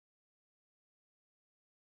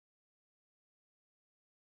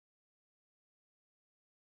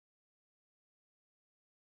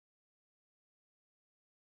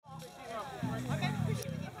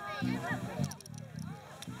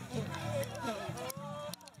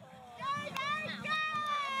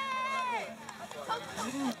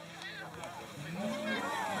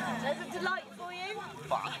There's a delight for you.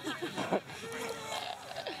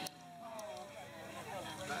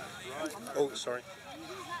 Oh, sorry.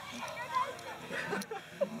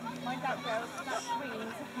 Mind out, girls. That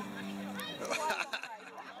screams.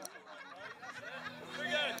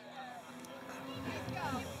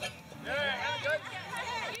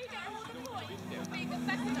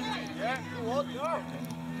 Yeah, go on, go!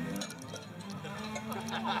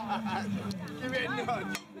 Give it a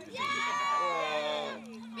nudge! Yeah!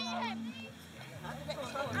 Beat him!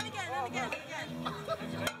 And again.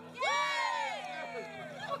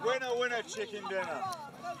 Yay! Winner, chicken dinner!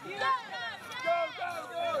 Go!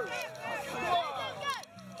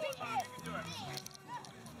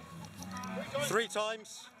 3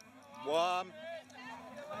 times. 1,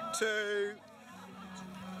 2,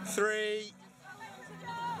 3.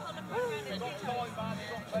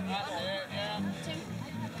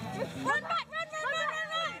 Run back! Run!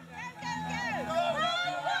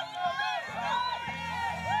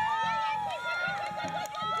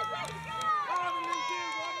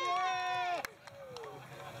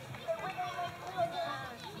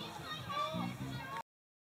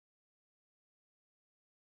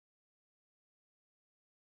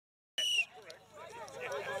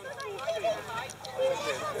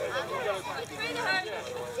 Go!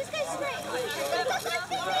 Just go straight.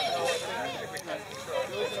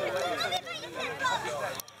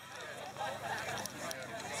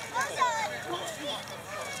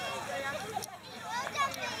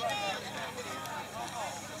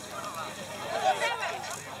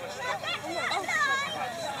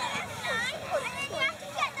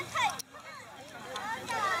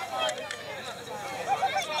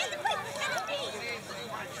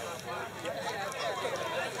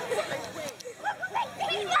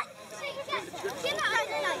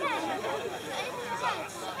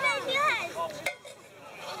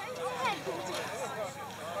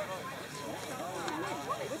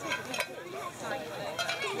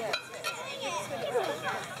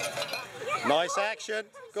 Nice action.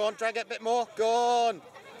 Go on, drag it a bit more. Go on.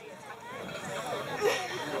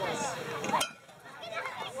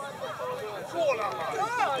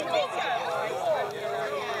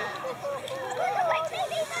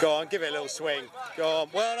 Go on, give it a little swing. Go on,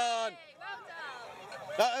 well done.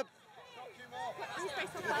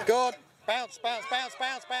 Go on, bounce. Oh,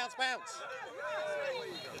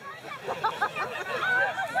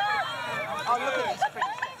 look at this sprint.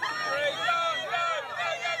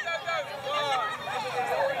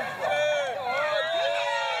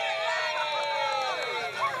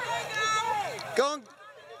 Go on.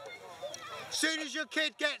 As soon as your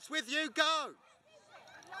kid gets with you, go.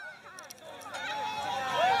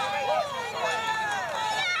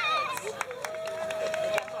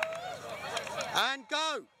 And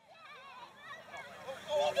go.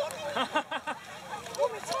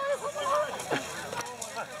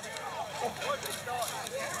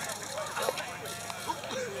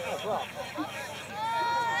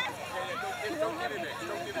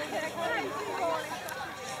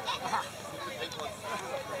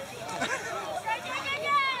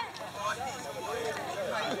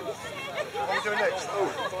 What are you doing next?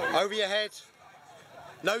 Over your head.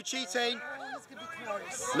 No cheating.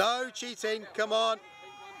 No cheating. Come on.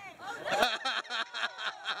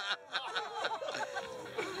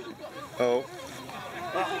 Oh.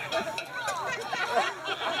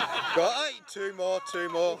 Got 8. 2 more.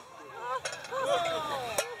 Go.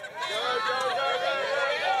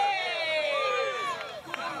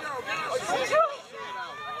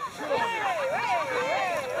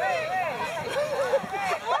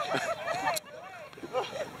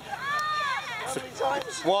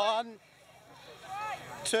 One,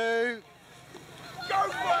 2.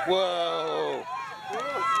 Whoa.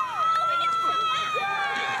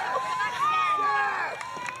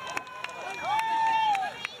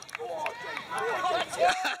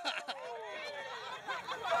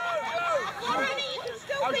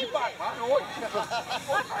 How's your back, man? I've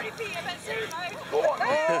already beat him at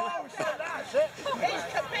sumo. That's it. He's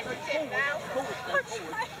competitive now.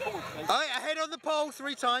 Alright, ahead on the pole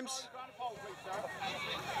 3 times.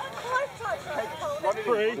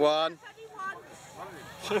 3. 1,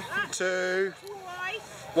 2.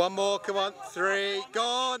 1 more, come on. 3. Go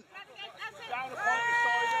on. Down upon the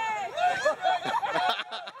side.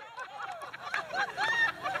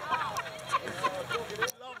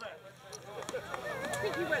 Love it. I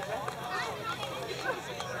think you went there.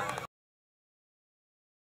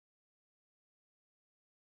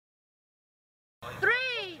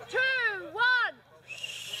 3, 2, 1.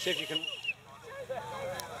 See if you can.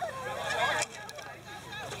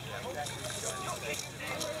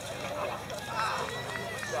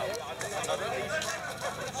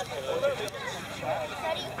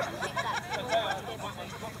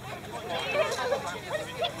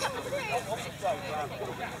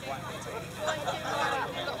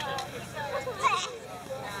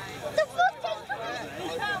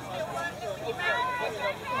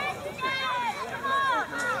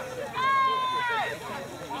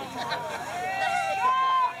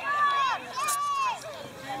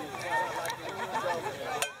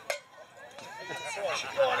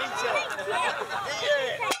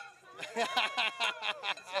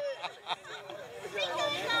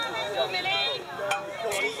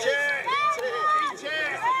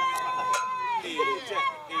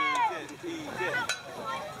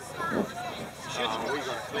 Oh, we got a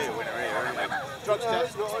clear winner here, haven't we? Drugs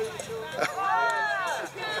test. Go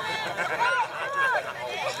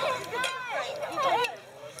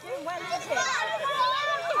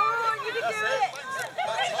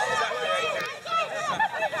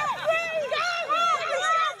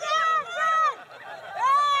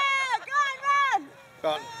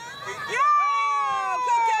on.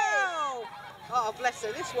 Oh, bless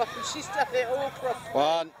her, this one, she's done it all properly.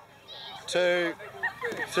 1, 2,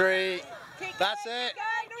 3. That's it.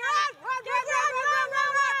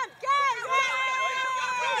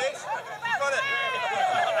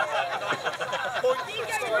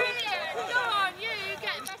 Brilliant! Go on, you get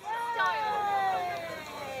better style.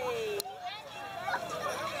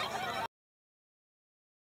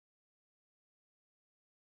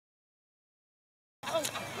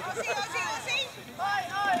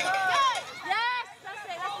 Yes, that's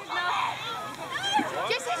it, that's good enough.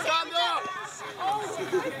 Just stand up!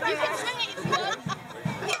 You can swing it if you want.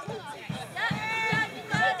 She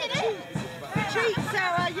did it. Cheat,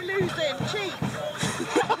 Sarah, you're losing. Cheat.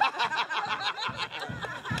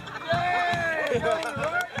 Go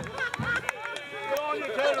on, you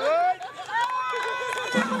can, right?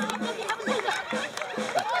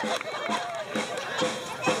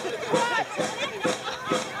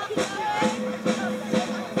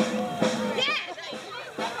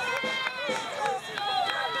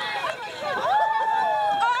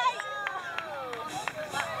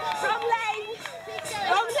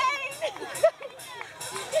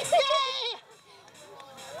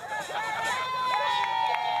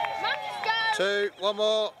 Two, one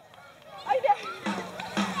more.